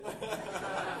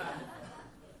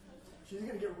She's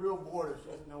going to get real bored if she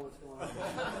doesn't know what's going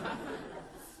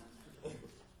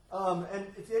on. And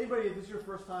to anybody, if this is your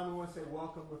first time, we want to say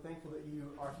welcome. We're thankful that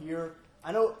you are here.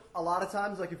 I know a lot of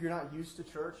times, like if you're not used to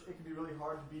church, it can be really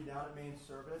hard to be down at main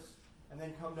service and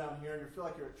then come down here and you feel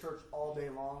like you're at church all day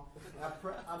long. And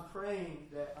I'm praying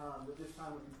that this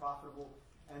time would be profitable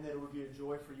and that it would be a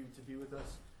joy for you to be with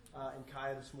us in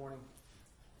Kaya this morning.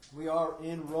 We are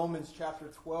in Romans chapter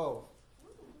 12.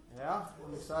 Yeah,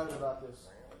 I'm excited about this.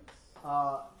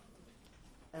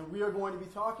 And we are going to be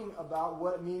talking about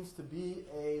what it means to be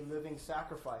a living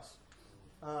sacrifice.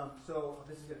 So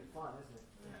this is going to be fun, isn't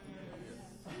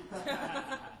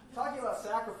it? Talking about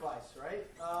sacrifice, right?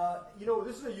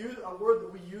 This is a word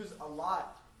that we use a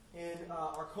lot in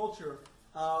our culture,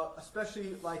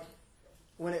 especially like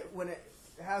when it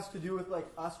has to do with like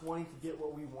us wanting to get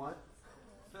what we want.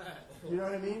 You know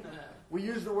what I mean? We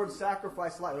use the word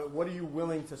sacrifice a lot. What are you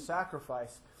willing to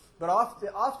sacrifice? But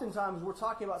oftentimes we're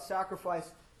talking about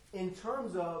sacrifice in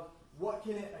terms of what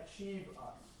can it achieve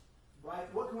us,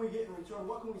 right? What can we get in return?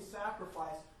 What can we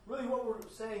sacrifice? Really what we're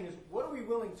saying is, what are we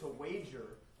willing to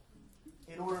wager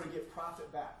in order to get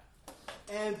profit back?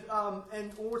 And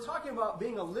when we're talking about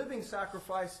being a living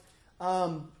sacrifice,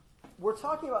 we're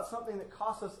talking about something that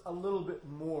costs us a little bit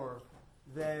more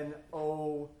than,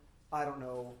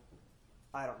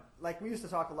 like we used to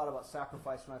talk a lot about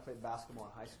sacrifice when I played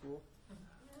basketball in high school.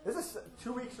 This is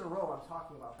 2 weeks in a row I'm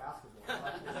talking about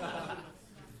basketball.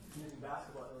 Using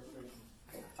basketball illustrations.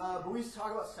 But we used to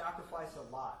talk about sacrifice a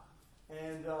lot.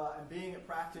 And being at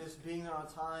practice, being there on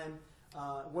time,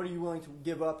 what are you willing to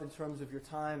give up in terms of your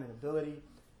time and ability?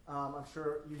 I'm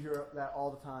sure you hear that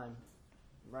all the time,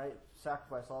 right?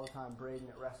 Sacrifice all the time, Braden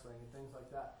at wrestling and things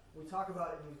like that. We talk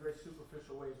about it in these very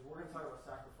superficial ways. We're going to talk about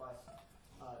sacrifice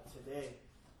today.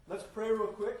 Let's pray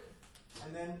real quick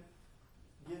and then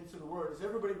get into the Word. Is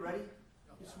everybody ready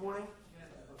this morning?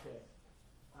 Okay.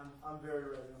 I'm very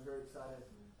ready. I'm very excited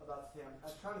about today. I'm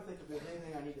trying to think if there's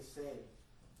anything I need to say.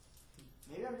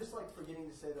 Maybe I'm just like forgetting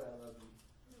to say that I love you.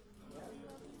 Yeah?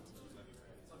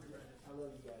 I love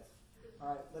you guys.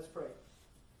 All right, let's pray.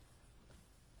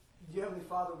 Dear Heavenly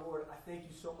Father, Lord, I thank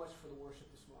you so much for the worship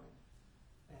this morning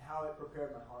and how it prepared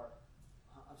my heart.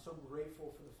 I'm so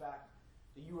grateful for the fact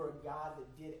that you are a God that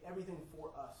did everything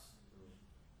for us.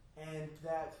 And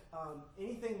that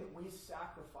anything that we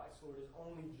sacrifice, Lord, is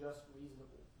only just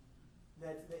reasonable.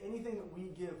 That anything that we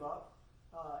give up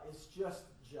is just.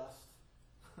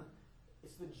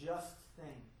 It's the just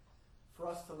thing for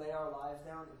us to lay our lives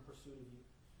down in pursuit of you.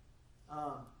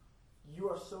 You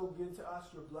are so good to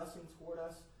us. Your blessing toward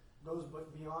us goes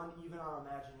beyond even our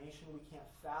imagination. We can't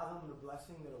fathom the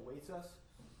blessing that awaits us.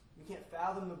 We can't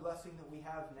fathom the blessing that we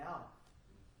have now.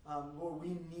 Lord, we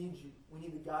need you. We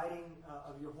need the guiding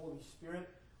of your Holy Spirit.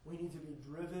 We need to be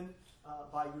driven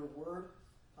by your word.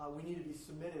 We need to be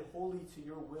submitted wholly to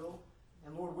your will.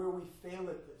 And Lord, where we fail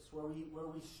at this, where we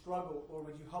struggle, Lord,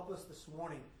 would you help us this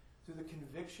morning through the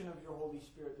conviction of your Holy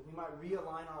Spirit, that we might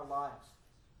realign our lives,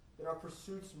 that our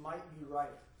pursuits might be right,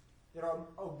 that our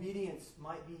obedience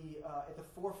might be at the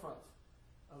forefront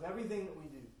of everything that we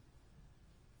do.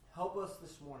 Help us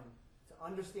this morning to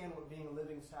understand what being a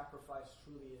living sacrifice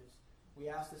truly is. We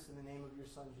ask this in the name of your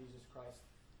Son, Jesus Christ.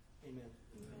 Amen.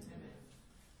 Amen.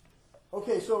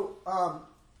 Okay, so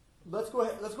let's go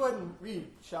ahead and read,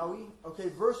 shall we? Okay,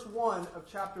 verse 1 of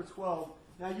chapter 12.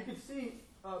 Now you can see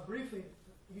briefly,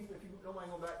 if you don't mind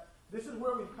going back, this is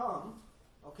where we've come.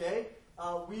 Okay,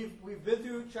 we've been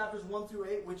through chapters 1 through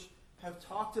 8, which have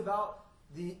talked about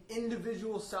the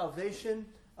individual salvation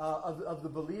of the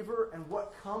believer and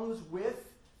what comes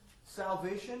with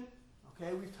salvation.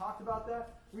 Okay, we've talked about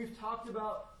that. We've talked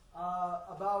about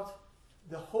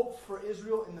the hope for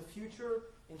Israel in the future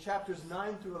in chapters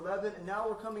 9 through 11, and now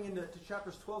we're coming into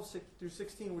chapters 12 through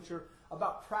 16, which are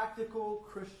about practical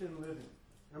Christian living.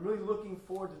 And I'm really looking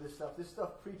forward to this stuff. This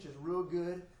stuff preaches real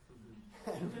good.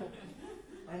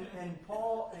 and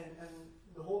Paul and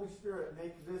the Holy Spirit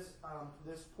make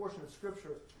this portion of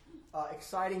Scripture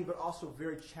exciting, but also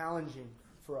very challenging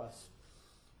for us.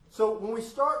 So when we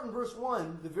start in verse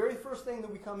 1, the very first thing that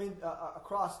we come in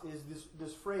across is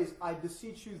this phrase, I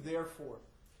beseech you therefore.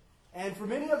 And for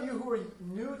many of you who are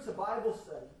new to Bible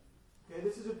study, okay,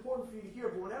 this is important for you to hear,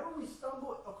 but whenever we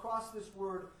stumble across this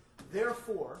word,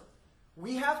 therefore,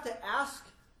 we have to ask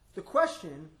the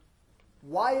question,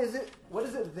 what is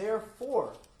it there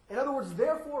for? In other words,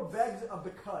 therefore begs a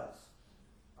because.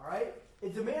 All right?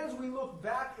 It demands we look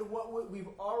back at what we've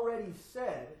already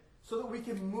said so that we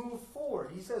can move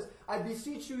forward. He says, I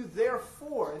beseech you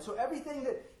therefore. And so everything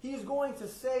that he's going to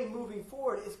say moving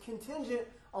forward is contingent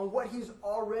on what he's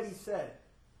already said.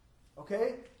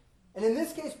 Okay? And in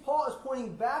this case, Paul is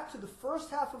pointing back to the first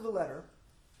half of the letter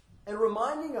and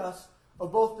reminding us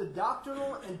of both the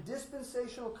doctrinal and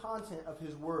dispensational content of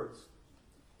his words.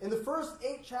 In the first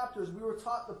 8 chapters, we were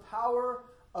taught the power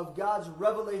of God's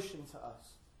revelation to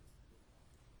us.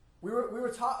 We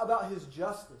were taught about his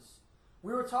justice.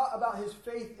 We were taught about his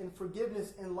faith and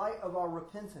forgiveness in light of our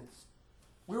repentance.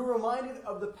 We were reminded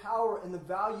of the power and the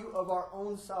value of our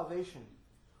own salvation.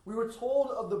 We were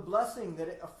told of the blessing that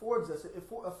it affords us. It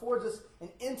affords us an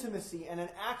intimacy and an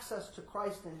access to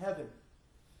Christ in heaven.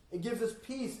 It gives us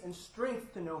peace and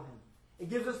strength to know him. It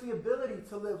gives us the ability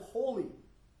to live holy.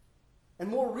 And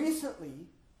more recently,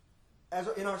 as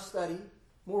in our study,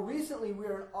 we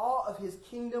are in awe of his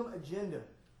kingdom agenda,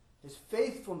 his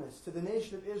faithfulness to the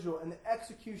nation of Israel, and the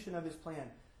execution of his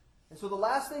plan. And so the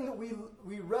last thing that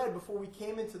we read before we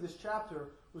came into this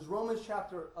chapter was Romans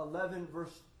chapter 11,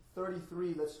 verse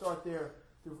 33. Let's start there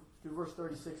through verse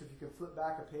 36. If you can flip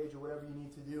back a page or whatever you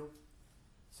need to do.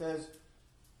 It says,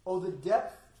 "Oh, the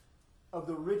depth of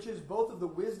the riches, both of the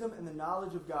wisdom and the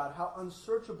knowledge of God, how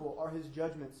unsearchable are his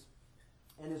judgments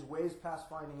and his ways past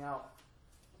finding out.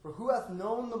 For who hath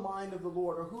known the mind of the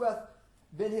Lord, or who hath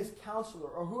been his counselor,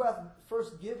 or who hath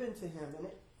first given to him,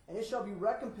 and it shall be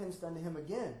recompensed unto him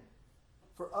again.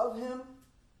 For of him,"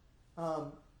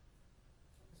 I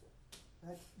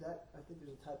think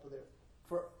there's a typo there.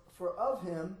 For of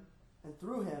him, and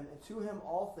through him, and to him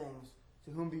all things,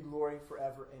 to whom be glory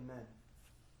forever. Amen."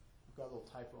 I've got a little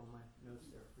typo on my notes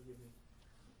there, forgive me.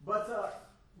 But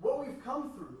what we've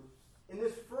come through in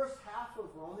this first half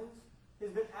of Romans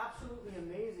has been absolutely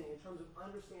amazing in terms of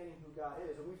understanding who God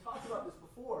is. And we've talked about this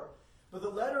before, but the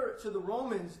letter to the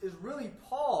Romans is really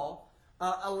Paul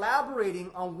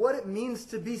elaborating on what it means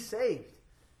to be saved.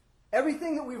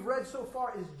 Everything that we've read so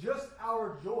far is just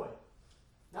our joy.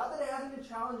 Not that it hasn't been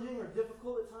challenging or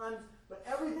difficult at times, but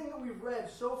everything that we've read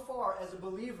so far as a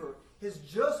believer has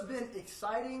just been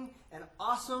exciting and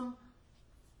awesome.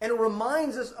 And it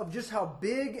reminds us of just how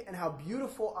big and how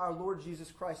beautiful our Lord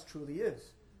Jesus Christ truly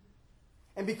is.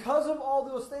 And because of all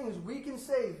those things, we can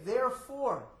say,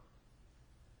 therefore,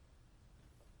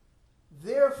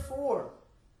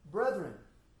 brethren,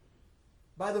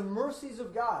 by the mercies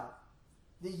of God,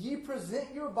 that ye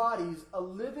present your bodies a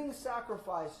living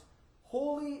sacrifice,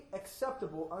 holy,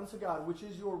 acceptable unto God, which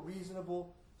is your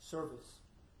reasonable service.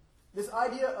 This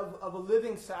idea of a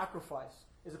living sacrifice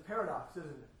is a paradox, isn't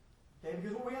it? Okay,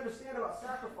 because what we understand about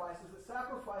sacrifice is that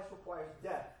sacrifice requires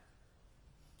death.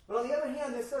 But on the other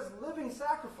hand, it says living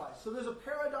sacrifice. So there's a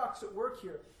paradox at work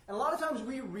here. And a lot of times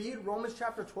we read Romans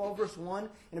chapter 12, verse 1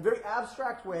 in a very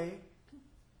abstract way,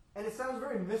 and it sounds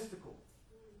very mystical.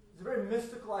 It's a very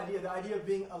mystical idea, the idea of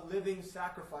being a living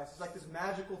sacrifice. It's like this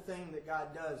magical thing that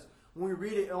God does. When we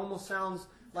read it, it almost sounds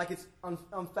like it's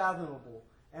unfathomable,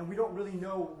 and we don't really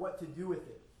know what to do with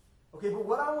it. Okay, but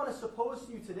what I want to suppose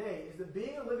to you today is that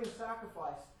being a living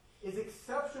sacrifice is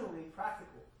exceptionally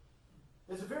practical.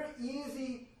 It's a very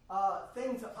easy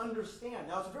thing to understand.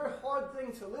 Now, it's a very hard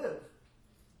thing to live,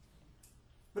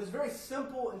 but it's very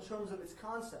simple in terms of its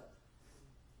concept.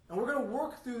 And we're going to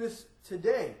work through this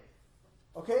today.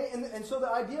 Okay, and so the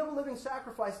idea of a living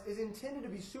sacrifice is intended to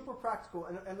be super practical,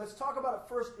 and let's talk about it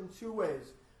first in 2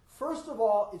 ways. First of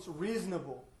all, it's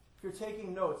reasonable. If you're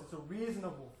taking notes, it's a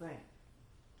reasonable thing.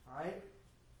 All right?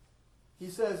 He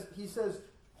says,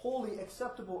 holy,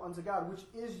 acceptable unto God, which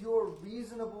is your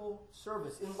reasonable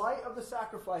service. In light of the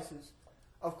sacrifices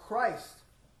of Christ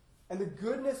and the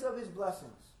goodness of his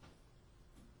blessings,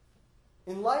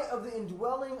 in light of the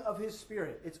indwelling of his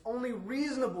Spirit, it's only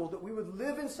reasonable that we would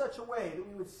live in such a way that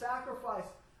we would sacrifice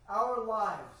our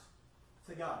lives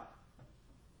to God.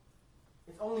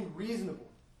 It's only reasonable.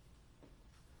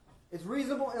 It's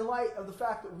reasonable in light of the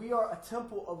fact that we are a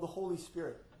temple of the Holy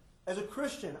Spirit. As a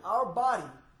Christian, our body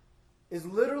is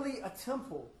literally a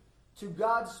temple to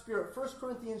God's Spirit. 1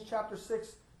 Corinthians chapter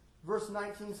 6, verse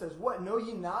 19 says, "What, know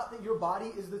ye not that your body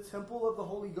is the temple of the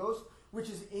Holy Ghost, which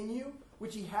is in you,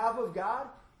 which ye have of God,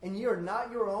 and ye are not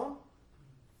your own?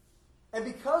 And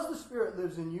because the Spirit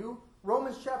lives in you,"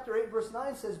 Romans chapter 8, verse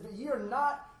 9 says, "But ye are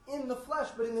not in the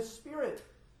flesh, but in the Spirit.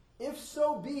 If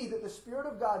so be that the Spirit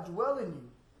of God dwell in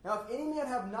you. Now if any man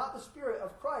have not the Spirit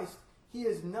of Christ, he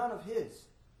is none of his."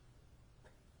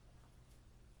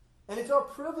 And it's our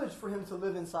privilege for him to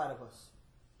live inside of us.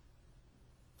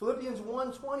 Philippians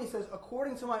 1:20 says,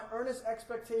 "According to my earnest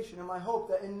expectation and my hope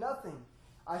that in nothing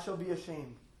I shall be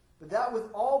ashamed, but that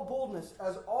with all boldness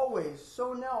as always,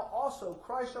 so now also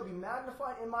Christ shall be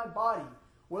magnified in my body,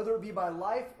 whether it be by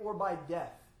life or by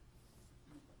death."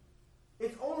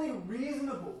 It's only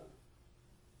reasonable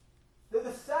that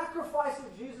the sacrifice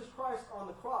of Jesus Christ on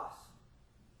the cross,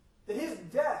 that his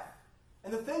death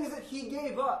and the things that he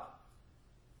gave up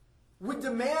would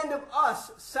demand of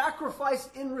us sacrifice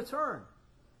in return.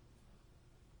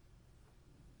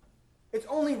 It's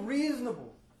only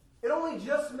reasonable. It only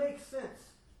just makes sense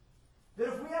that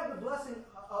if we have the blessing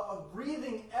of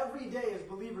breathing every day as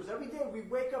believers, every day we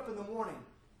wake up in the morning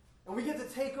and we get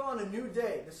to take on a new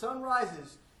day. The sun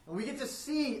rises and we get to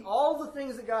see all the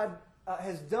things that God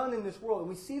has done in this world, and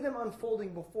we see them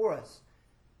unfolding before us.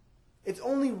 It's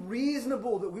only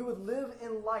reasonable that we would live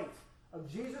in light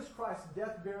of Jesus Christ's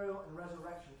death, burial, and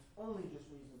resurrection. It's only just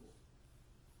reasonable.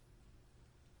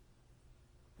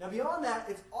 Now, beyond that,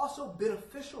 it's also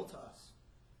beneficial to us.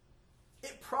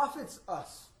 It profits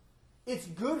us. It's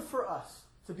good for us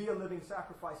to be a living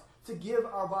sacrifice, to give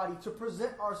our body, to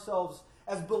present ourselves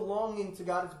as belonging to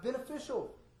God. It's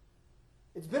beneficial.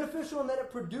 It's beneficial in that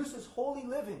it produces holy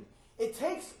living. It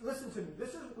takes, listen to me,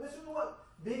 listen to what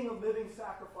being a living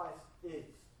sacrifice is.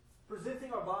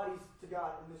 Presenting our bodies to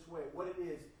God in this way, what it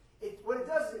is. What it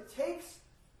does is it takes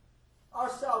our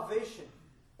salvation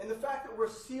and the fact that we're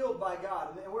sealed by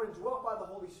God and we're indwelt by the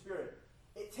Holy Spirit.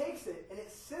 It takes it and it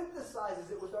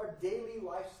synthesizes it with our daily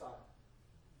lifestyle.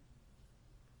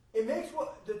 It makes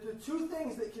the two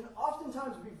things that can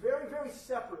oftentimes be very, very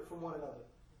separate from one another.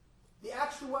 The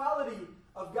actuality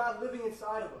of God living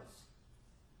inside of us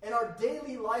and our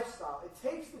daily lifestyle. It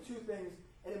takes the two things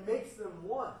and it makes them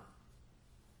one.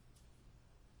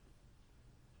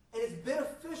 And it's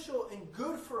beneficial and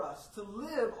good for us to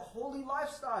live a holy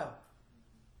lifestyle.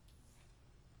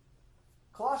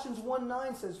 Colossians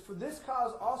 1:9 says, "For this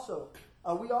cause also,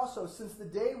 we also, since the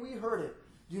day we heard it,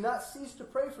 do not cease to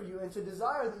pray for you and to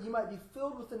desire that you might be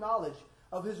filled with the knowledge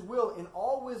of his will in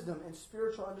all wisdom and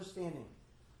spiritual understanding,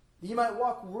 that you might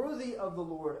walk worthy of the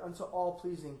Lord unto all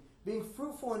pleasing, being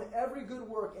fruitful in every good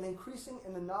work and increasing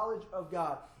in the knowledge of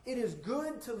God." It is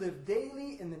good to live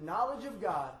daily in the knowledge of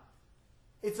God.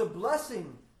 It's a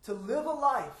blessing to live a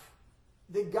life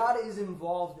that God is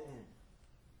involved in.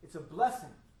 It's a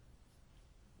blessing.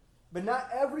 But not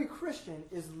every Christian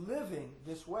is living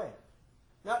this way.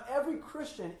 Not every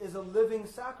Christian is a living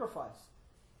sacrifice.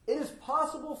 It is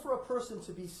possible for a person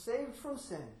to be saved from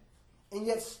sin and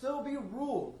yet still be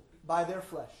ruled by their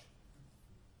flesh.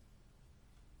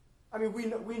 I mean, we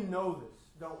know this,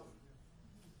 don't we?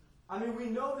 I mean, we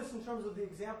know this in terms of the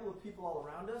example of people all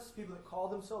around us, people that call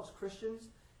themselves Christians,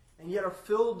 and yet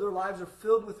their lives are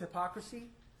filled with hypocrisy.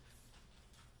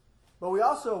 But we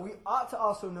ought to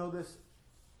also know this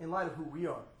in light of who we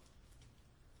are.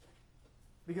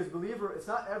 Because, believer, it's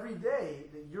not every day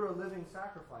that you're a living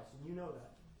sacrifice, and you know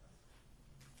that.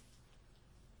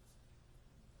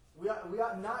 We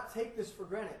ought not take this for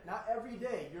granted. Not every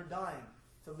day you're dying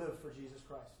to live for Jesus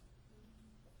Christ.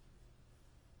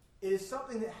 It is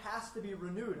something that has to be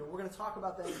renewed, and we're going to talk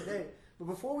about that today. But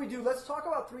before we do, let's talk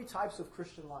about 3 types of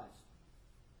Christian lives.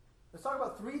 Let's talk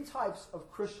about 3 types of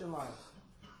Christian lives.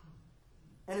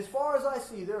 And as far as I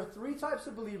see, there are 3 types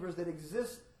of believers that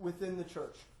exist within the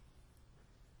church.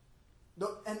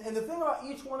 And the thing about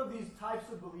each one of these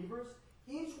types of believers,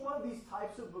 each one of these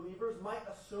types of believers might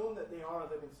assume that they are a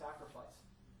living sacrifice.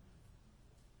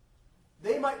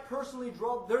 They might personally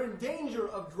they're in danger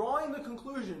of drawing the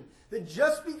conclusion that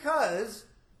just because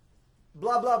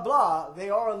blah, blah, blah, they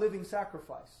are a living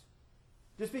sacrifice.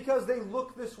 Just because they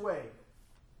look this way,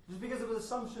 just because of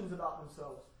assumptions about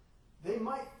themselves, they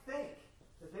might think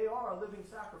that they are a living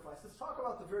sacrifice. Let's talk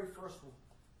about the very first one.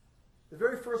 The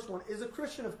very first one is a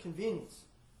Christian of convenience.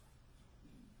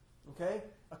 Okay?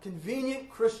 A convenient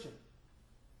Christian.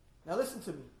 Now listen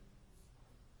to me.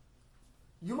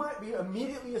 You might be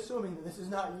immediately assuming that this is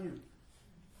not you.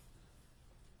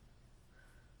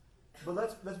 But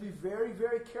let's be very,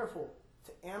 very careful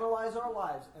to analyze our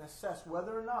lives and assess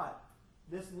whether or not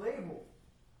this label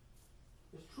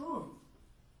is true of you.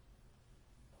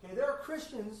 Okay, there are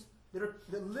Christians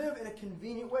that live in a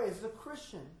convenient way. This is a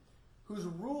Christian who's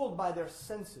ruled by their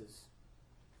senses.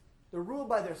 They're ruled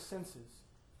by their senses.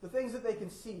 The things that they can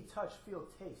see, touch, feel,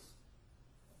 taste.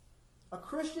 A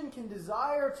Christian can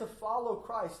desire to follow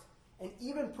Christ and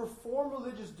even perform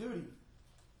religious duty,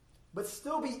 but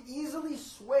still be easily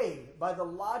swayed by the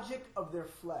logic of their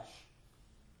flesh.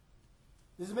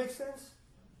 Does it make sense?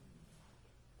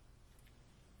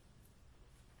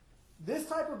 This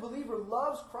type of believer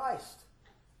loves Christ.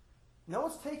 No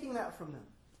one's taking that from them.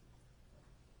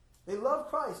 They love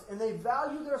Christ and they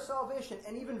value their salvation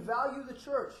and even value the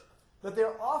church, but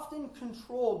they're often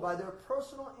controlled by their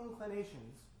personal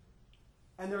inclinations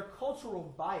and their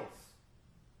cultural bias.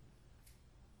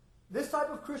 This type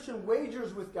of Christian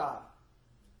wagers with God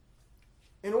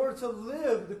in order to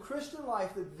live the Christian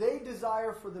life that they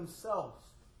desire for themselves.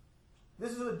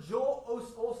 This is a Joel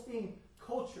Osteen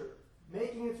culture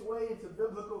making its way into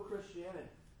biblical Christianity.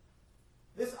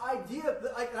 This idea,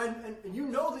 and you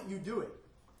know that you do it.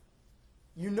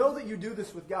 You know that you do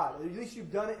this with God. At least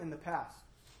you've done it in the past.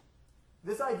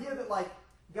 This idea that, like,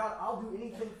 God, I'll do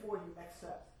anything for you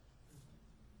except.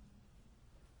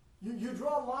 You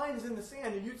draw lines in the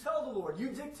sand and you tell the Lord, you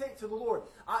dictate to the Lord,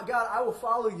 God, I will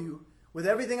follow you with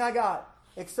everything I got,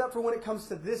 except for when it comes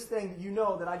to this thing that you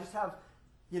know that I just have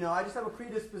a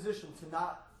predisposition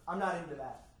to I'm not into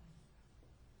that.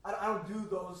 I don't do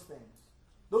those things.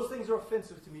 Those things are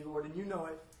offensive to me, Lord, and you know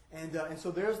it. And so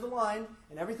there's the line,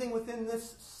 and everything within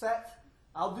this set,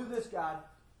 I'll do this, God,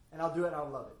 and I'll do it and I'll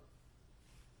love it.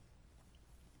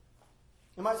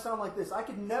 It might sound like this. I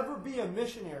could never be a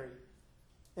missionary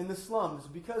in the slums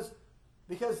because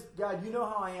God, you know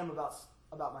how I am about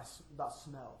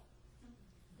smell.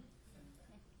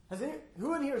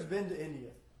 Who in here has been to India?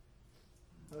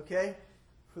 Okay?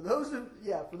 I've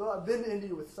been to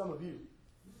India with some of you.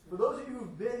 For those of you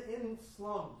who've been in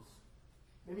slums,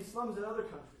 maybe slums in other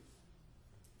countries,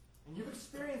 and you've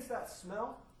experienced that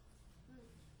smell,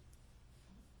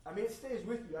 I mean, it stays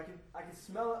with you. I can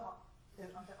smell it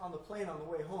on the plane on the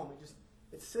way home.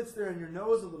 It sits there in your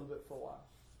nose a little bit for a while.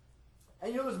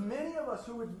 And there's many of us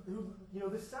who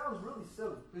this sounds really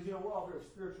silly, because we're all very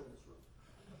spiritual in this room.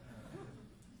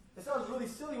 It sounds really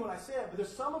silly when I say it, but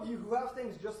there's some of you who have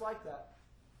things just like that.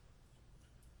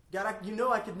 God, I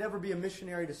could never be a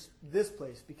missionary to this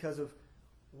place because of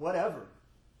whatever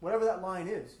that line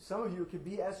is. Some of you, it could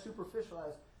be as superficial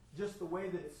as just the way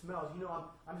that it smells.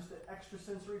 I'm just an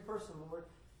extrasensory person, Lord,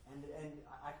 and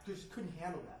I just couldn't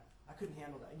handle that. I couldn't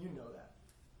handle that, and you know that.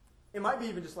 It might be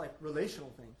even just like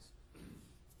relational things,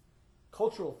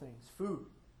 cultural things, food.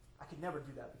 I could never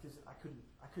do that because I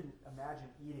couldn't imagine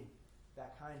eating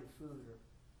that kind of food.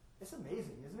 It's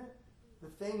amazing, isn't it? The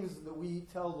things that we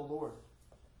tell the Lord.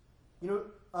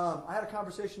 I had a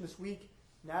conversation this week.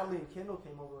 Natalie and Kendall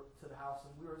came over to the house,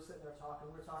 and we were sitting there talking.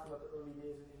 We were talking about the early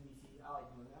days of NBT. I like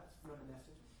doing that. It's a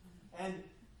message. And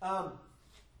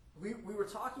we were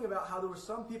talking about how there were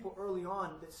some people early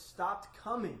on that stopped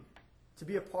coming to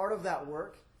be a part of that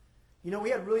work. We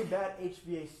had really bad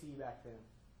HVAC back then,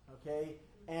 okay?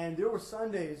 And there were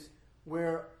Sundays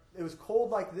where it was cold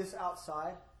like this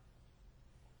outside,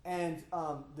 and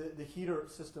the heater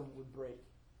system would break.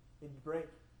 It'd break.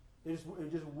 It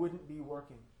just wouldn't be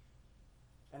working.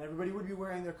 And everybody would be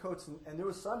wearing their coats. And there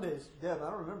was Sundays, Deb, I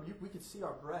don't remember, we could see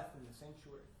our breath in the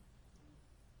sanctuary.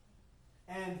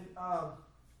 And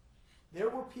there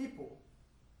were people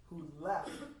who left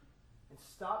and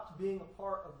stopped being a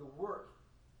part of the work,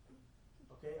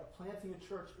 okay, of planting a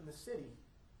church in the city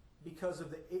because of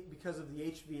the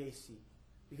HVAC,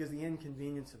 because of the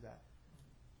inconvenience of that.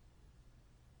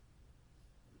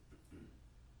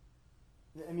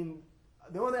 I mean,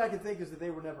 the only thing I can think is that they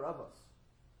were never of us,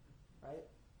 right?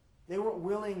 They weren't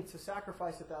willing to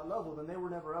sacrifice at that level, then they were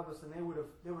never of us, and they would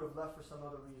have left for some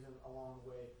other reason along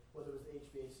the way, whether it was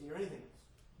the HVAC or anything else.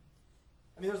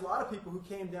 I mean, there's a lot of people who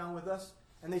came down with us,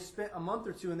 and they spent a month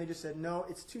or two, and they just said, no,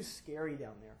 it's too scary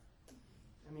down there.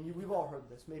 I mean, we've all heard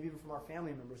this, maybe even from our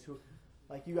family members who,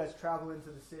 like, you guys travel into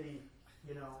the city,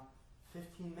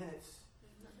 15 minutes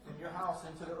from your house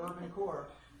into the urban core,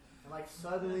 and, like,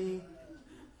 suddenly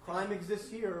crime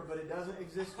exists here, but it doesn't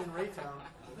exist in Raytown,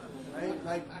 right?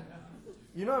 Like,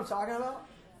 you know what I'm talking about?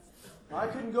 I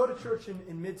couldn't go to church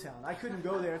in Midtown. I couldn't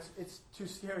go there. It's too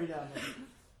scary down there.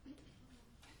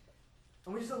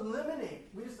 And we just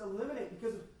eliminate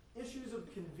because of issues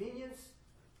of convenience.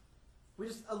 We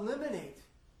just eliminate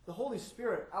the Holy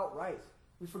Spirit outright.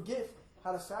 We forget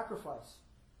how to sacrifice.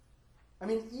 I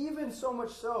mean, even so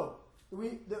much so,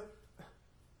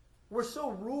 we're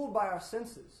so ruled by our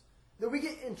senses that we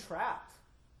get entrapped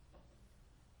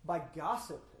by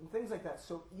gossip and things like that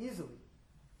so easily.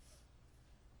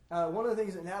 One of the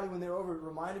things that Natalie, when they were over,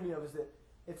 reminded me of is that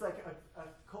it's like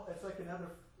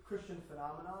another Christian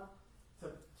phenomenon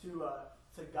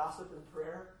to gossip and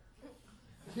prayer.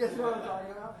 You guys know what I'm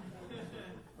talking about?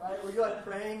 Right? Where you're like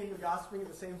praying and you're gossiping at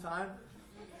the same time.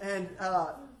 And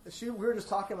we were just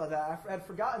talking about that. I had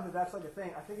forgotten that that's like a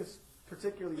thing. I think it's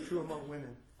particularly true among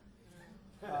women.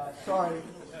 Sorry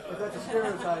if that's a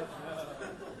stereotype.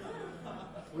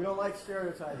 We don't like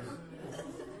stereotypes.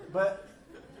 But,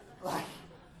 like,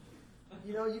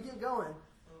 you get going.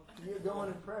 You get going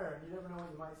in prayer, and you never know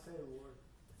what you might say, Lord.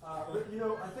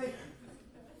 I think,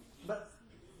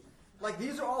 like,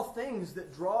 these are all things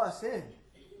that draw us in.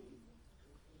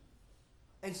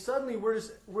 And suddenly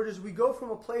we go from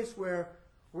a place where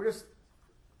we're just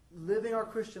living our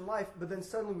Christian life, but then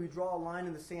suddenly we draw a line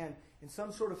in the sand, and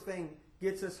some sort of thing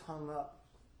gets us hung up.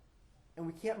 And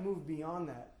we can't move beyond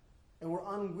that. and we're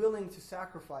unwilling to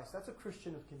sacrifice, that's a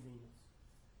Christian of convenience.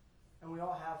 And we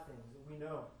all have things that we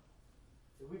know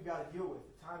that we've got to deal with.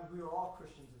 At times we are all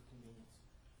Christians of convenience.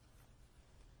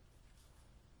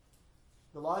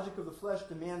 The logic of the flesh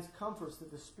demands comforts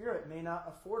that the Spirit may not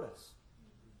afford us.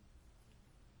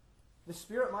 The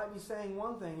Spirit might be saying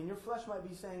one thing, and your flesh might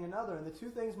be saying another, and the two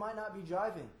things might not be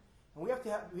jiving. And we have to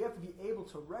be able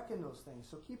to reckon those things.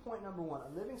 So key point number one,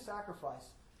 a living sacrifice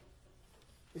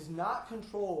is not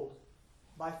controlled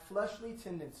by fleshly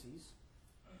tendencies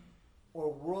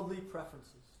or worldly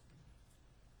preferences.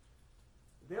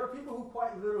 There are people who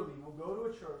quite literally will go to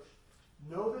a church,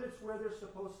 know that it's where they're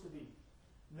supposed to be,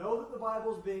 know that the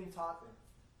Bible is being taught there,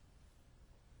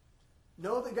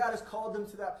 know that God has called them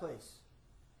to that place,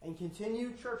 and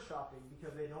continue church shopping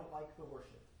because they don't like the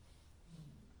worship.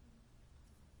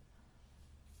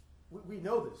 We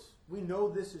know this. We know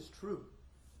this is true.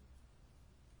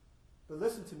 But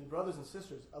listen to me, brothers and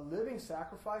sisters. A living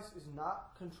sacrifice is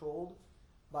not controlled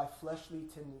by fleshly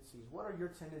tendencies. What are your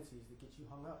tendencies that get you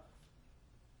hung up?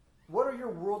 What are your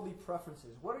worldly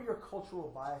preferences? What are your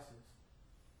cultural biases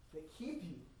that keep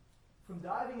you from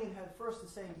diving in head first and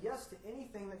saying yes to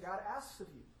anything that God asks of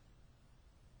you?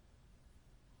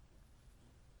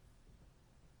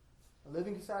 A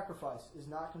living sacrifice is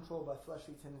not controlled by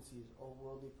fleshly tendencies or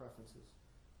worldly preferences.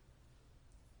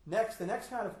 Next, the next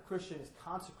kind of Christian is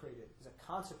consecrated, is a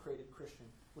consecrated Christian,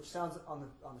 which sounds on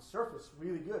the surface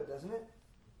really good, doesn't it?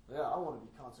 Yeah, I want to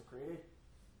be consecrated.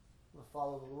 I want to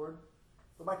follow the Lord.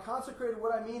 But by consecrated,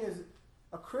 what I mean is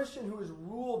a Christian who is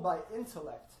ruled by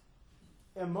intellect,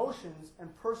 emotions,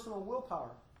 and personal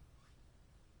willpower.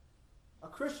 A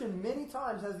Christian many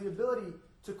times has the ability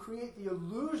to create the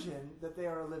illusion that they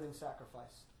are a living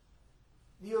sacrifice.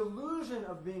 The illusion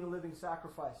of being a living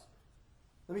sacrifice.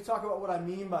 Let me talk about what I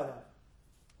mean by that.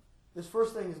 This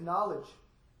first thing is knowledge.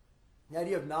 The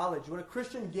idea of knowledge. When a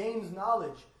Christian gains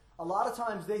knowledge, a lot of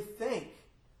times they think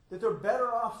that they're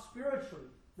better off spiritually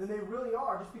than they really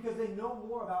are just because they know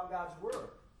more about God's Word.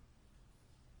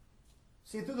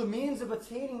 See, through the means of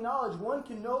attaining knowledge, one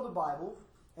can know the Bible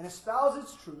and espouse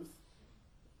its truth,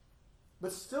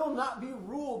 but still not be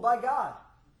ruled by God.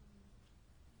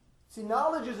 See,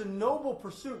 knowledge is a noble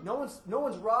pursuit. No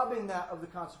one's robbing that of the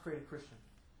consecrated Christian.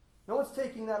 No one's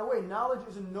taking that away. Knowledge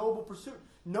is a noble pursuit.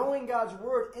 Knowing God's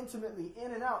Word intimately,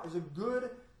 in and out, is a good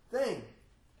thing.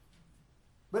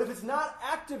 But if it's not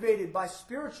activated by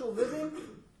spiritual living,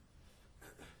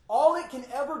 all it can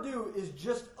ever do is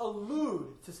just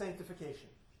allude to sanctification.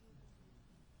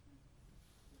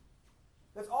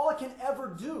 That's all it can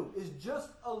ever do, is just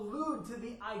allude to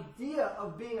the idea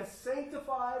of being a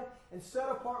sanctified and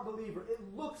set-apart believer. It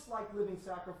looks like living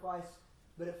sacrifice,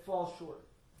 but it falls short.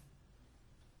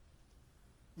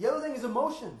 The other thing is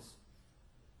emotions.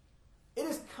 It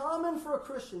is common for a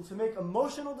Christian to make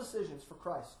emotional decisions for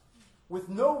Christ with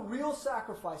no real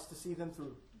sacrifice to see them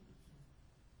through.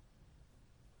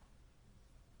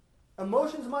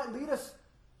 Emotions might lead us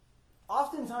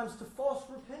oftentimes to false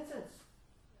repentance.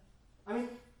 I mean,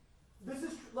 this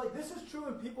is true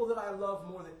in people that I love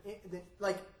more than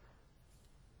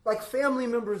like family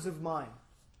members of mine,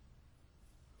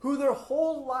 who their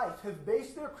whole life have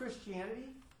based their Christianity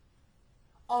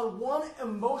on one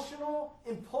emotional,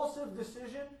 impulsive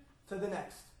decision to the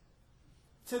next.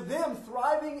 To them,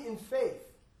 thriving in faith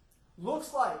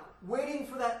looks like waiting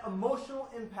for that emotional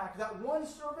impact, that one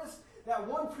service, that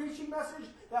one preaching message,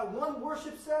 that one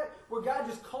worship set where God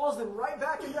just calls them right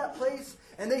back into that place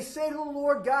and they say to the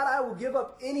Lord, God, I will give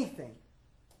up anything.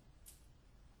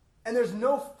 And there's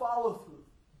no follow-through.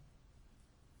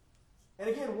 And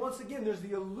again, once again, there's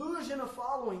the illusion of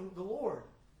following the Lord,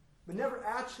 but never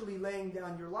actually laying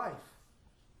down your life.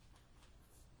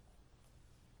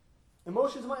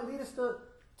 Emotions might lead us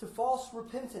to false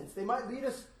repentance. They might lead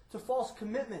us to false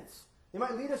commitments. They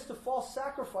might lead us to false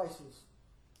sacrifices.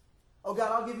 Oh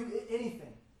God, I'll give you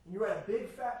anything. And you write a big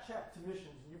fat check to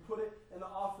missions and you put it in the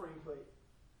offering plate.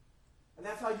 And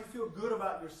that's how you feel good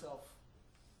about yourself.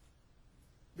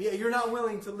 But yet you're not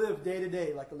willing to live day to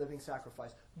day like a living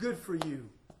sacrifice. Good for you.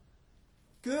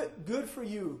 Good for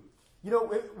you. You know,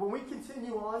 when we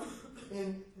continue on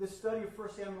in this study of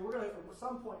 1 Samuel, we're going to at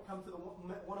some point come to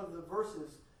one of the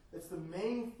verses that's the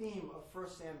main theme of 1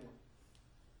 Samuel.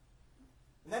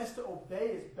 And that is to obey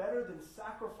is better than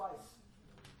sacrifice.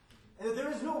 And that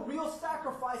there is no real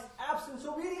sacrifice absent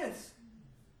obedience.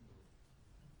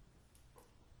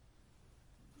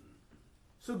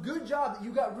 So good job that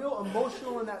you got real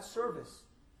emotional in that service.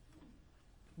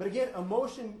 But again,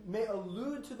 emotion may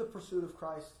allude to the pursuit of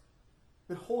Christ,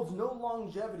 but holds no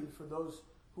longevity for those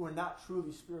who are not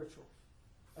truly spiritual.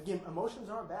 Again, emotions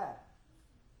aren't bad.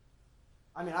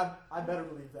 I mean, I better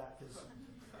believe that, because,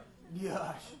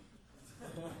 gosh,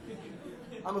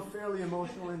 I'm a fairly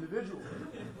emotional individual.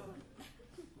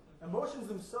 Emotions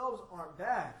themselves aren't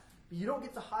bad, but you don't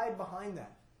get to hide behind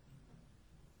that.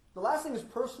 The last thing is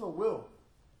personal will.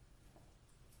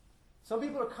 Some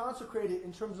people are consecrated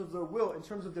in terms of their will, in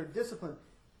terms of their discipline.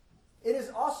 It is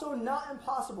also not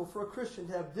impossible for a Christian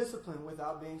to have discipline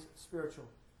without being spiritual.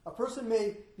 A person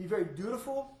may be very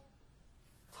dutiful,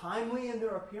 timely in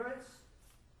their appearance,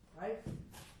 right?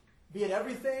 Be at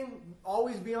everything,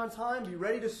 always be on time, be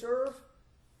ready to serve.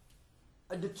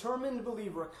 A determined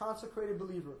believer, a consecrated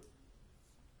believer.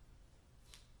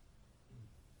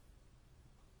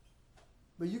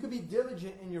 But you can be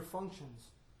diligent in your functions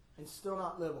and still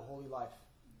not live a holy life.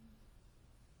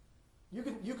 You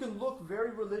can look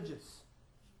very religious.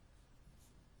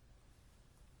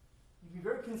 You can be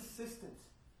very consistent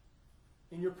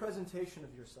in your presentation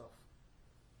of yourself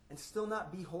and still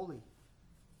not be holy.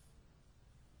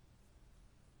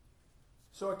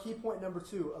 So our key point number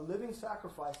 2, a living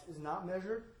sacrifice is not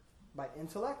measured by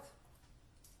intellect,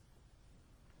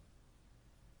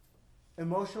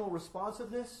 emotional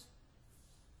responsiveness,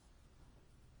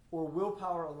 or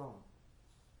willpower alone.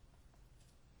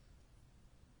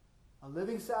 A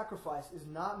living sacrifice is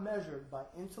not measured by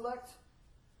intellect,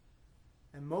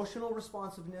 emotional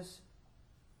responsiveness,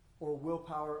 or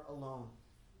willpower alone.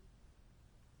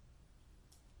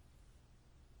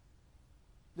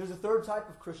 There's a third type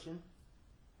of Christian.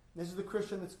 This is the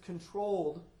Christian that's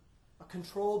controlled, a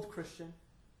controlled Christian.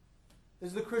 This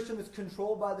is the Christian that's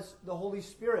controlled by the Holy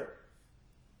Spirit.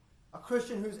 A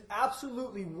Christian who's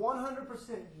absolutely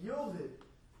 100% yielded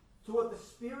to what the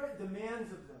Spirit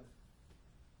demands of them.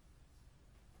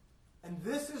 And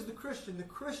this is the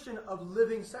Christian of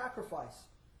living sacrifice.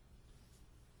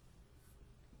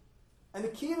 And the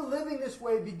key to living this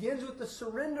way begins with the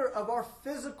surrender of our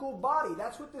physical body.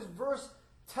 That's what this verse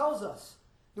tells us.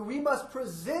 That we must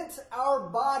present our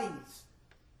bodies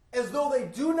as though they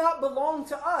do not belong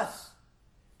to us.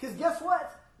 Because guess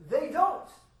what? They don't.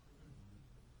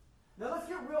 Now let's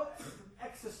get real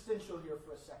existential here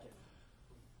for a second.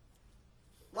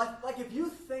 Like if you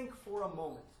think for a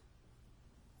moment,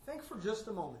 think for just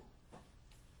a moment,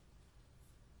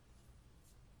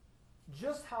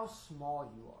 just how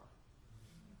small you are.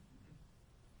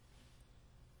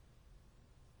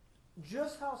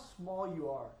 Just how small you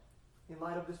are in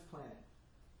light of this planet,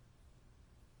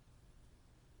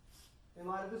 in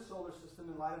light of this solar system,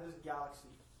 in light of this galaxy,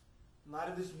 in light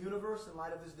of this universe, in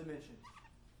light of this dimension.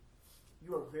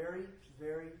 You are very,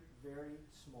 very, very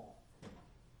small.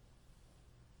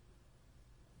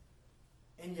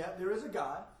 And yet there is a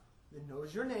God that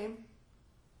knows your name,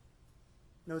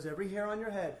 knows every hair on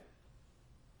your head,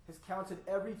 has counted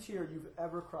every tear you've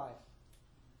ever cried.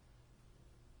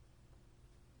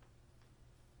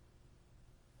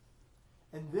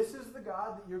 And this is the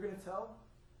God that you're going to tell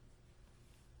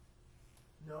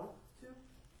no to?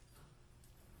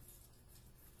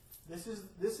 This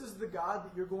is the God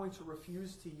that you're going to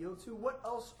refuse to yield to? What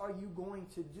else are you going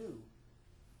to do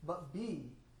but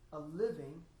be a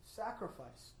living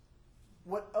sacrifice?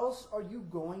 What else are you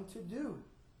going to do?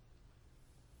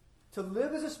 To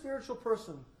live as a spiritual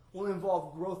person will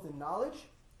involve growth in knowledge.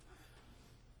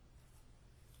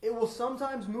 It will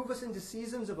sometimes move us into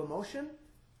seasons of emotion.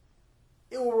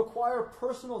 It will require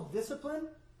personal discipline.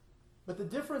 But the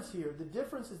difference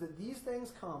is that these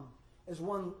things come as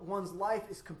one's life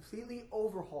is completely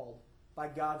overhauled by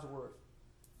God's Word.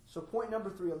 So point number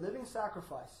 3, a living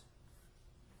sacrifice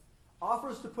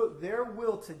offers to put their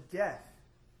will to death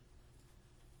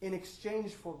in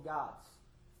exchange for God's.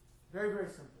 Very, very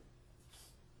simple.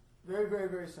 Very, very,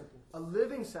 very simple. A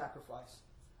living sacrifice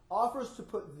offers to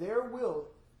put their will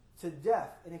to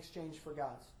death in exchange for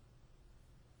God's.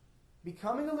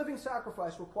 Becoming a living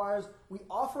sacrifice requires we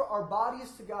offer our bodies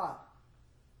to God.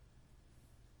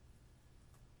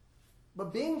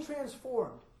 But being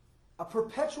transformed, a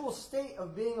perpetual state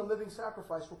of being a living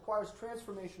sacrifice, requires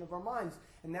transformation of our minds.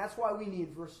 And that's why we need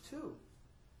verse 2.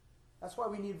 That's why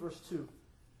we need verse 2.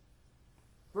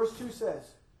 Verse 2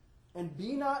 says, "And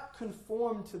be not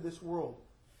conformed to this world,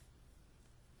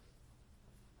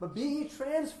 but be ye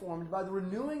transformed by the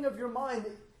renewing of your mind,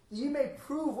 that ye may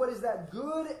prove what is that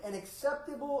good and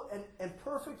acceptable and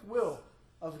perfect will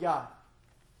of God."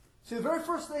 See, the very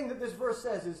first thing that this verse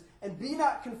says is, "And be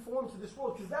not conformed to this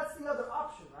world," because that's the other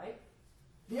option, right?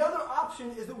 The other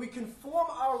option is that we conform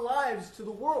our lives to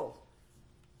the world.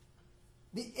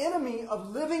 The enemy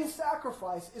of living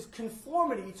sacrifice is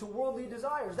conformity to worldly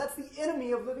desires. That's the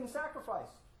enemy of living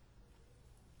sacrifice.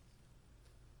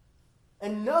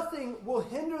 And nothing will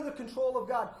hinder the control of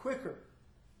God quicker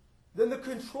than the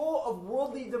control of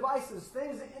worldly devices,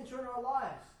 things that enter in our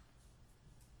lives.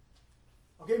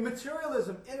 Okay,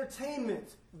 materialism,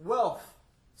 entertainment, wealth,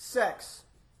 sex.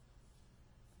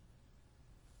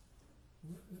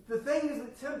 The things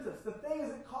that tempt us, the things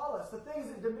that call us, the things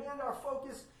that demand our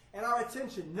focus and our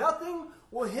attention. Nothing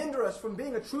will hinder us from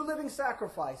being a true living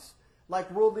sacrifice like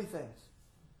worldly things.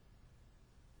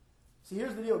 See,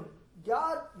 here's the deal.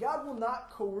 God will not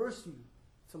coerce you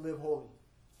to live holy.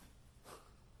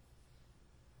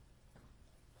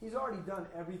 He's already done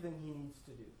everything he needs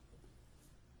to do.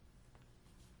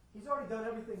 He's already done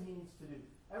everything he needs to do.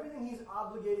 Everything he's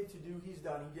obligated to do, he's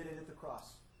done. He did it at the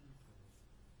cross.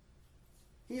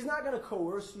 He's not going to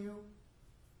coerce you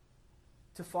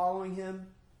to following him.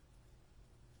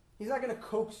 He's not going to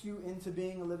coax you into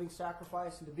being a living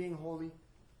sacrifice, into being holy.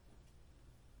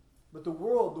 But the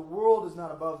world is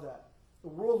not above that. The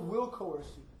world will coerce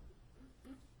you.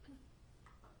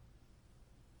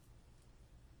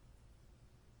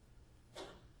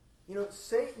 You know,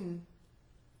 Satan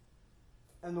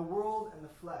and the world and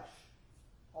the flesh,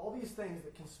 all these things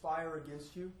that conspire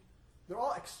against you, they're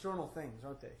all external things,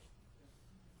 aren't they?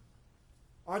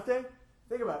 Aren't they?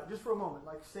 Think about it just for a moment.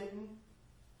 Like Satan,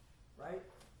 right?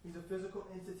 He's a physical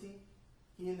entity.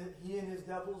 He and his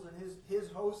devils and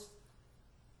his hosts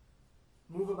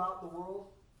move about the world.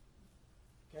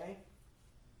 Okay?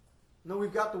 And then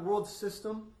we've got the world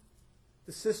system.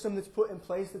 The system that's put in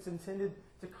place that's intended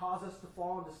to cause us to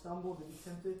fall and to stumble, to be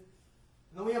tempted.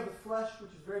 And then we have the flesh,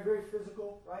 which is very, very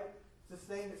physical, right? It's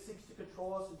this thing that seeks to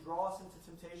control us and draw us into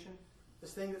temptation.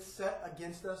 This thing that's set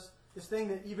against us. This thing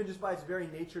that even just by its very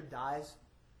nature dies.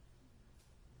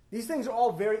 These things are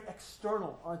all very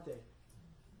external, aren't they?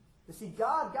 You see,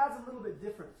 God's a little bit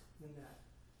different than that.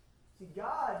 See,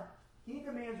 God, he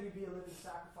demands we be a living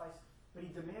sacrifice, but he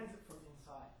demands it from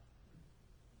inside.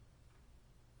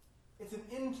 It's an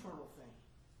internal thing.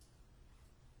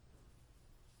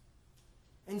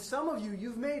 And some of you,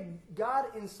 you've made God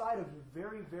inside of you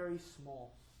very, very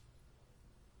small.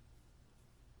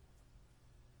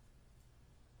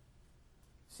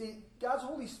 See, God's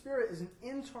Holy Spirit is an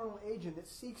internal agent that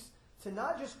seeks to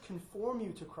not just conform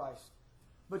you to Christ,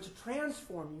 but to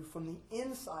transform you from the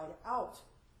inside out.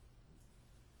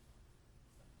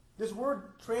 This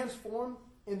word transform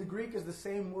in the Greek is the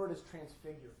same word as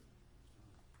transfigure.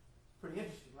 Pretty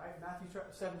interesting, right? In Matthew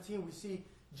 17, we see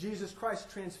Jesus Christ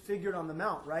transfigured on the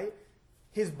mount, right?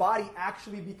 His body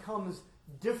actually becomes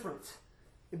different.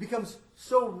 It becomes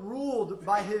so ruled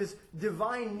by his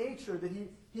divine nature that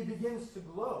he begins to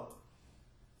glow.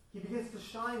 He begins to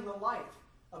shine the light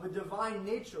of a divine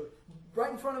nature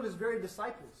right in front of his very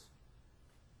disciples.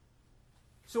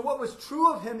 So what was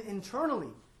true of him internally,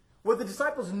 what the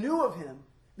disciples knew of him,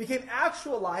 became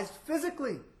actualized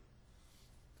physically.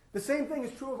 The same thing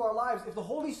is true of our lives. If the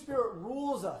Holy Spirit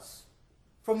rules us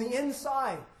from the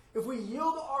inside, if we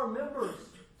yield our members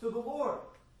to the Lord,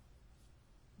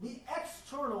 the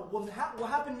external will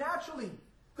happen naturally.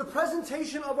 The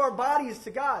presentation of our bodies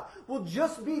to God will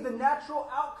just be the natural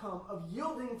outcome of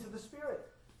yielding to the Spirit.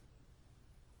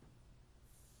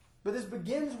 But this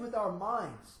begins with our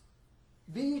minds.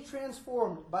 Be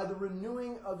transformed by the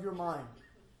renewing of your mind.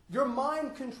 Your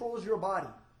mind controls your body.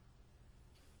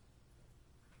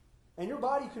 And your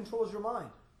body controls your mind.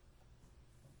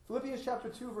 Philippians chapter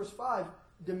 2, verse 5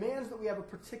 demands that we have a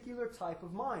particular type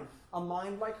of mind. A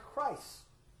mind like Christ.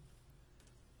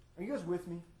 Are you guys with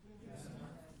me? Yes.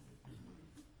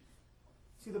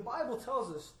 See, the Bible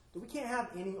tells us that we can't have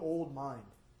any old mind.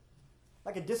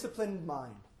 Like a disciplined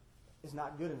mind is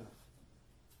not good enough.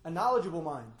 A knowledgeable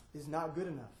mind is not good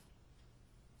enough.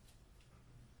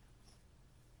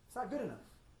 It's not good enough.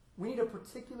 We need a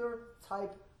particular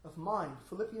type of mind.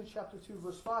 Philippians chapter 2,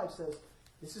 verse 5 says,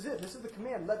 this is it. This is the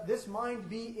command. Let this mind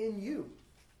be in you,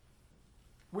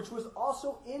 which was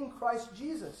also in Christ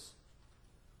Jesus,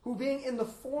 who being in the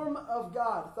form of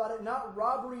God, thought it not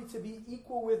robbery to be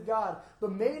equal with God,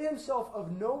 but made himself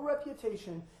of no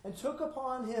reputation, and took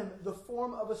upon him the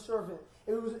form of a servant,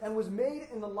 and was made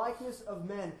in the likeness of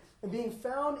men. And being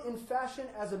found in fashion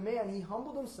as a man, he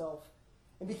humbled himself,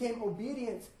 and became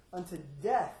obedient unto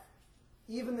death,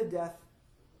 even the death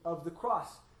of the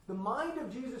cross. The mind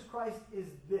of Jesus Christ is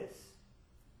this: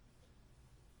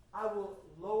 I will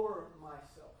lower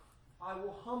myself. I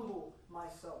will humble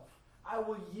myself. I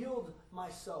will yield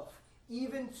myself,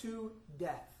 even to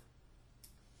death.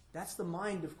 That's the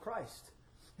mind of Christ.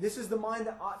 This is the mind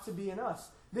that ought to be in us.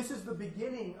 This is the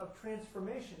beginning of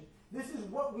transformation. This is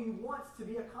what we want to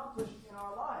be accomplished in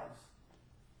our lives.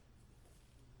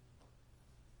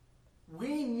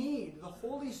 We need the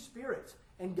Holy Spirit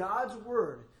and God's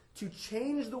Word to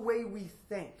change the way we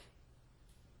think.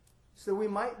 so we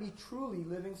might be truly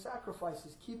living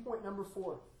sacrifices. Key point number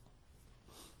 4.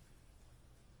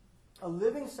 A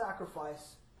living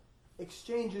sacrifice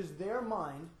exchanges their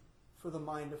mind for the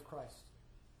mind of Christ.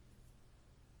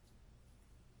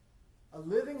 A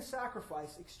living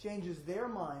sacrifice exchanges their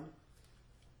mind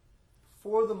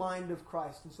for the mind of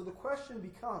Christ. And so the question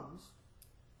becomes,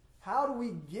 how do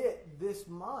we get this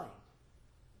mind?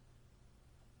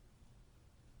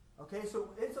 Okay, so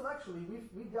intellectually,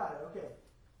 we've got it. Okay.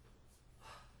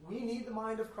 We need the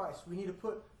mind of Christ. We need to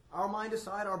put our mind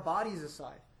aside, our bodies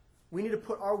aside. We need to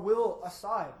put our will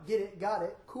aside. Get it, got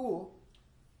it, cool.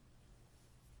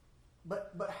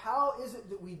 But how is it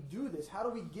that we do this? How do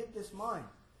we get this mind?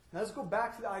 Now let's go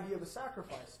back to the idea of a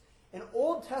sacrifice. An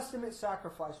Old Testament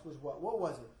sacrifice was what? What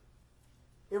was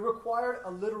it? It required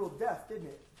a literal death, didn't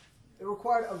it? It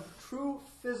required a true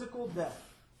physical death.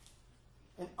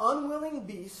 An unwilling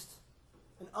beast,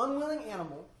 an unwilling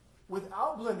animal,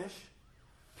 without blemish,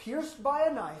 pierced by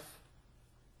a knife,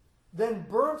 then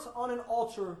burnt on an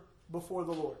altar before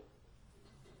the Lord.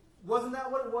 Wasn't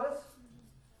that what it was?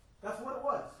 That's what it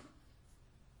was.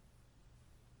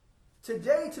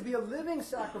 Today, to be a living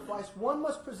sacrifice, one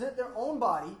must present their own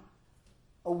body,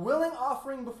 a willing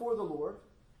offering before the Lord.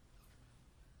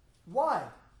 Why?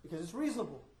 Because it's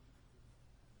reasonable.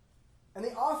 And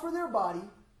they offer their body,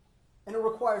 and it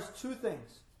requires 2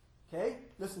 things. Okay?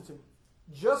 Listen to me.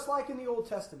 Just like in the Old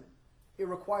Testament, it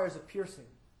requires a piercing.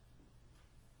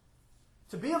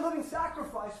 To be a living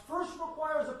sacrifice first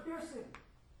requires a piercing.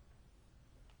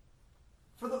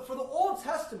 For the Old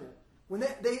Testament, when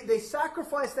they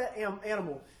sacrificed that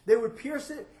animal, they would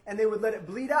pierce it and they would let it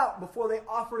bleed out before they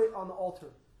offered it on the altar.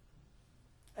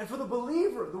 And for the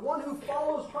believer, the one who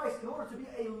follows Christ, in order to be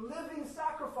a living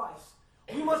sacrifice,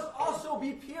 we must also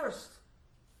be pierced.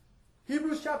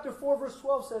 Hebrews chapter 4 verse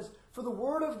 12 says, "For the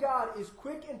word of God is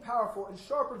quick and powerful and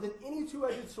sharper than any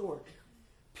two-edged sword,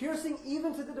 piercing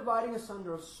even to the dividing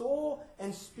asunder of soul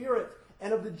and spirit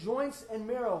and of the joints and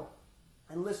marrow."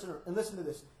 And listen to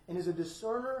this. "And is a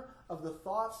discerner of the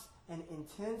thoughts and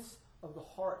intents of the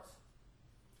heart."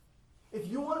 If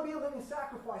you want to be a living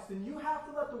sacrifice, then you have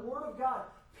to let the Word of God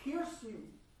pierce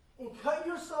you and cut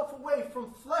yourself away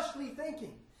from fleshly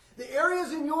thinking. The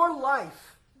areas in your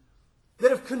life that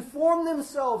have conformed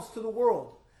themselves to the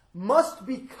world must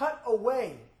be cut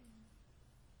away.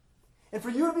 And for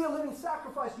you to be a living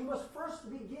sacrifice, you must first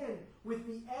begin with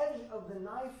the edge of the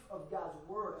knife of God's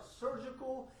Word, a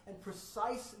surgical and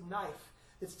precise knife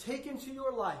that's taken to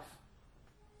your life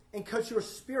and cuts your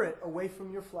spirit away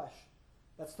from your flesh.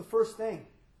 That's the first thing.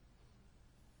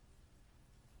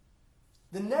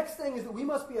 The next thing is that we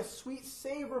must be a sweet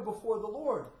savor before the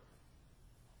Lord.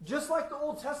 Just like the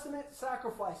Old Testament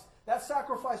sacrifice, that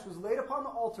sacrifice was laid upon the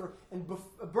altar and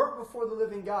burnt before the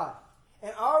living God.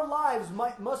 And our lives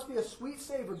must be a sweet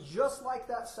savor just like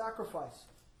that sacrifice.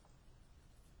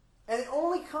 And it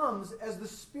only comes as the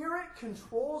Spirit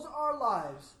controls our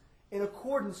lives in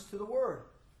accordance to the Word.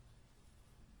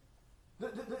 The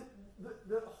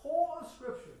whole of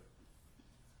Scripture,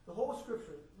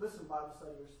 listen, Bible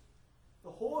studiers, the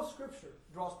whole of Scripture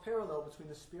draws parallel between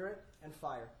the Spirit and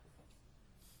fire.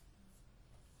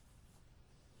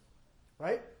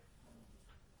 Right?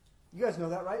 You guys know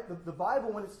that, right? The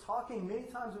Bible, when it's talking many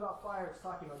times about fire, it's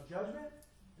talking about judgment,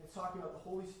 and it's talking about the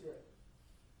Holy Spirit.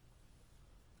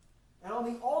 And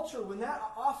on the altar, when that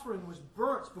offering was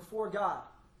burnt before God,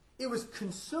 it was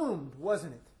consumed,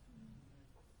 wasn't it?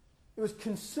 It was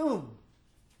consumed.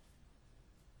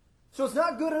 So it's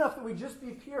not good enough that we just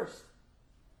be pierced.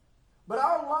 But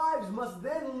our lives must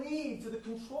then lead to the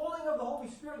controlling of the Holy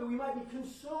Spirit, that we might be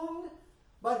consumed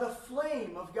by the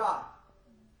flame of God.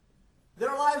 That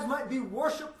our lives might be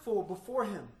worshipful before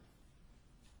Him.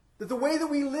 That the way that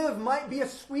we live might be a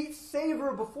sweet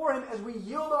savor before Him as we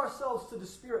yield ourselves to the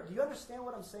Spirit. Do you understand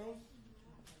what I'm saying?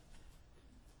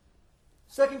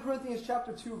 2 Corinthians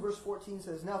chapter 2, verse 14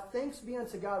 says, "Now thanks be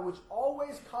unto God, which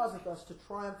always causeth us to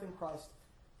triumph in Christ,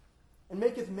 and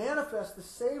maketh manifest the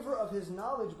savor of His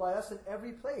knowledge by us in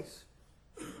every place.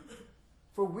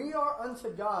 For we are unto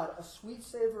God a sweet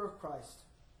savor of Christ,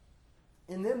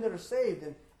 in them that are saved,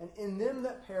 and in them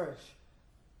that perish.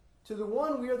 To the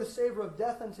one we are the savor of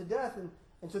death unto death,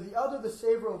 and to the other the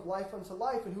savor of life unto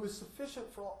life, and who is sufficient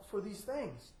for these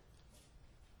things.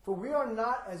 For we are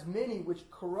not as many which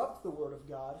corrupt the word of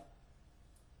God,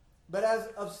 but as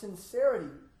of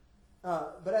sincerity,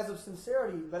 but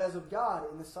as of God,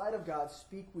 in the sight of God,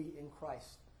 speak we in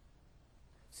Christ."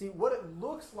 See, what it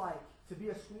looks like to be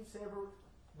a sweet savor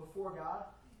before God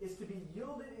is to be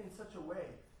yielded in such a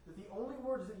way that the only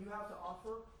words that you have to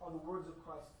offer are the words of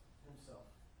Christ Himself.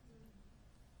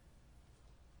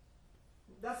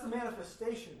 That's the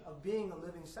manifestation of being a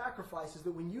living sacrifice, is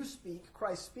that when you speak,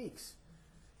 Christ speaks.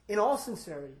 In all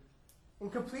sincerity, in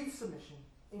complete submission,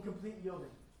 in complete yielding.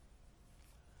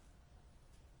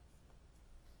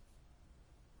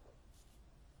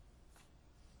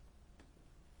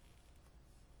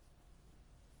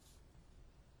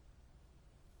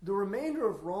 The remainder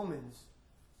of Romans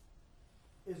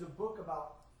is a book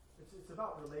about, it's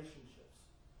about relationships.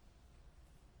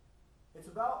 It's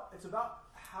about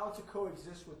how to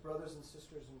coexist with brothers and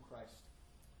sisters in Christ.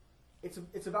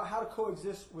 It's about how to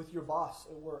coexist with your boss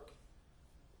at work.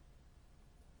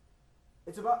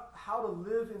 It's about how to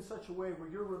live in such a way where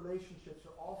your relationships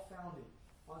are all founded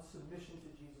on submission to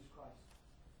Jesus Christ.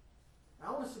 And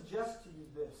I want to suggest to you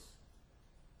this,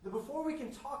 that before we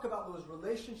can talk about those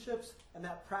relationships and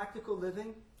that practical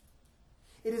living,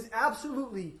 it is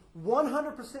absolutely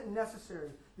 100% necessary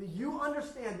that you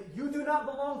understand that you do not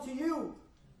belong to you.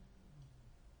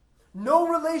 No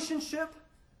relationship,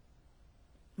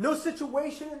 no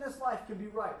situation in this life can be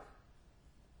right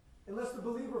unless the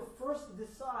believer first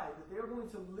decide that they're going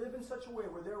to live in such a way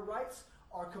where their rights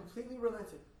are completely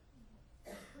relented.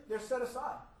 They're set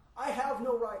aside. I have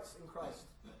no rights in Christ.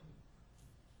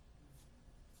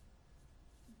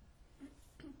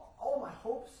 All my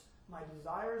hopes, my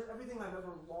desires, everything I've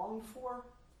ever longed for,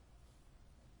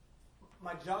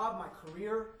 my job, my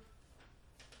career,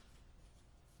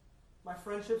 my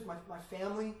friendships, my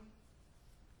family,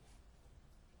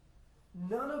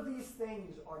 none of these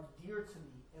things are dear to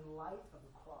me in light of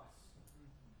the cross.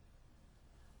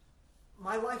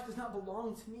 My life does not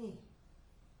belong to me.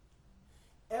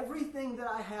 Everything that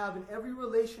I have and every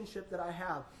relationship that I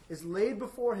have is laid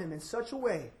before Him in such a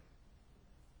way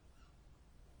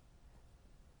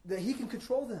that He can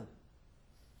control them.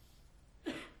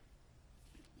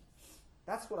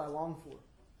 That's what I long for.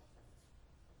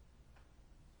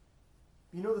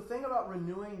 You know, the thing about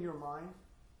renewing your mind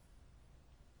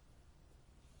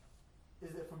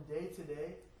is that from day to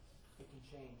day, it can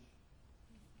change.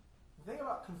 The thing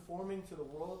about conforming to the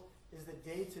world is that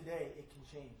day to day, it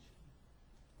can change.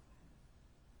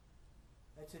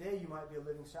 And today you might be a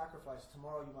living sacrifice.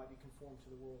 Tomorrow you might be conformed to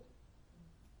the world.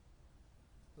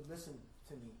 But listen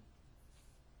to me.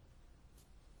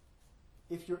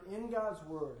 If you're in God's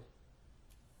Word,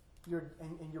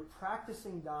 and you're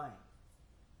practicing dying,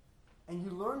 and you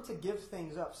learn to give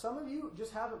things up. Some of you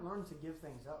just haven't learned to give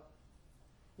things up.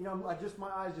 You know, my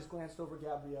eyes just glanced over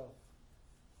Gabrielle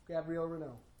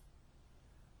Renault.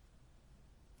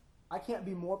 I can't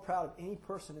be more proud of any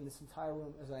person in this entire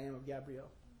room as I am of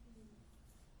Gabrielle.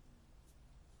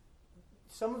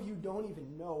 Some of you don't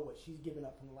even know what she's given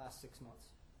up in the last 6 months.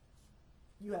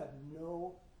 You have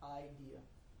no idea.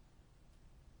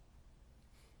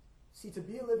 See, to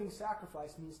be a living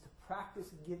sacrifice means to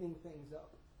practice giving things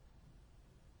up.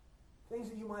 Things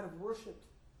that you might have worshipped.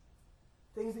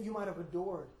 Things that you might have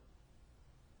adored.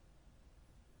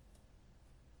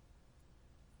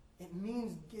 It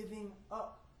means giving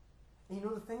up. And you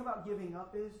know, the thing about giving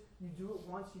up is, you do it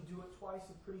once, you do it twice,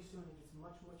 and pretty soon it gets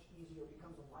much, much easier. It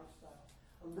becomes a lifestyle.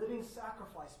 A living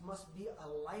sacrifice must be a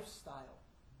lifestyle.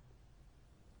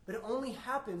 But it only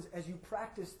happens as you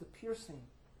practice the piercing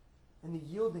and the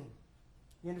yielding.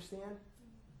 You understand?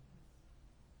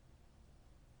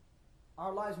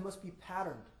 Our lives must be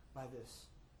patterned by this.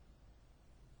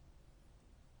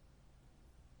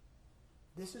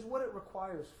 This is what it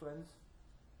requires, friends.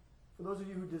 For those of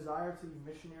you who desire to be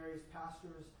missionaries,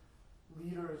 pastors,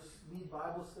 leaders, lead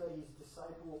Bible studies,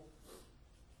 disciple,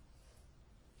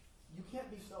 you can't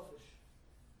be selfish.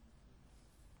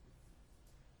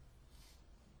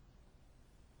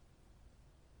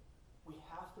 We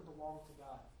have to belong to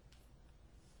God.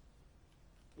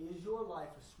 Is your life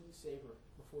a sweet savor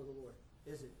before the Lord?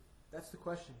 Is it? That's the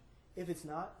question. If it's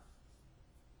not,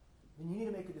 then you need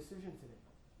to make a decision today.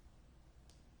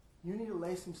 You need to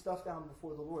lay some stuff down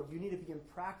before the Lord. You need to begin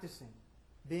practicing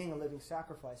being a living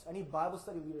sacrifice. I need Bible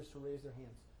study leaders to raise their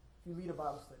hands. If you lead a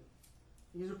Bible study,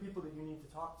 these are people that you need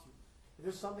to talk to. If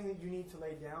there's something that you need to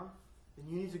lay down, then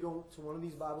you need to go to one of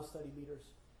these Bible study leaders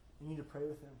and you need to pray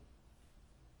with them.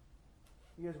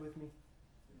 You guys with me?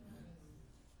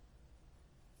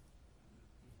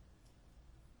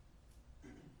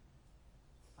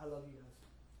 I love you guys.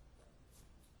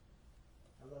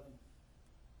 I love you.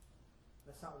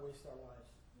 Let's not waste our lives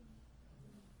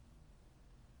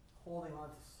holding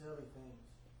on to silly things.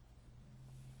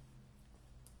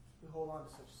 We hold on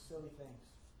to such silly things.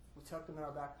 We tuck them in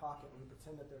our back pocket and we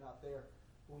pretend that they're not there.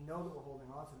 But we know that we're holding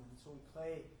on to them. And so we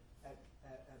play at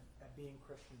being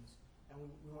Christians. And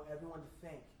we want everyone to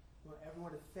think. We want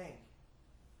everyone to think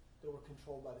that we're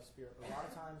controlled by the Spirit. But a lot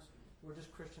of times we're just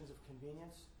Christians of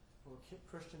convenience. or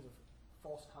Christians of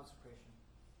false consecration.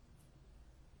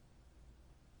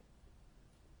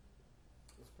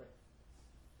 Let's pray.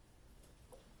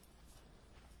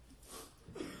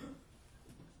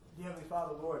 Dear Heavenly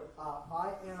Father, Lord,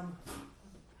 I am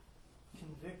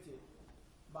convicted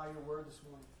by your word this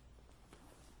morning.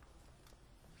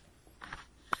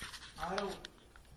 I don't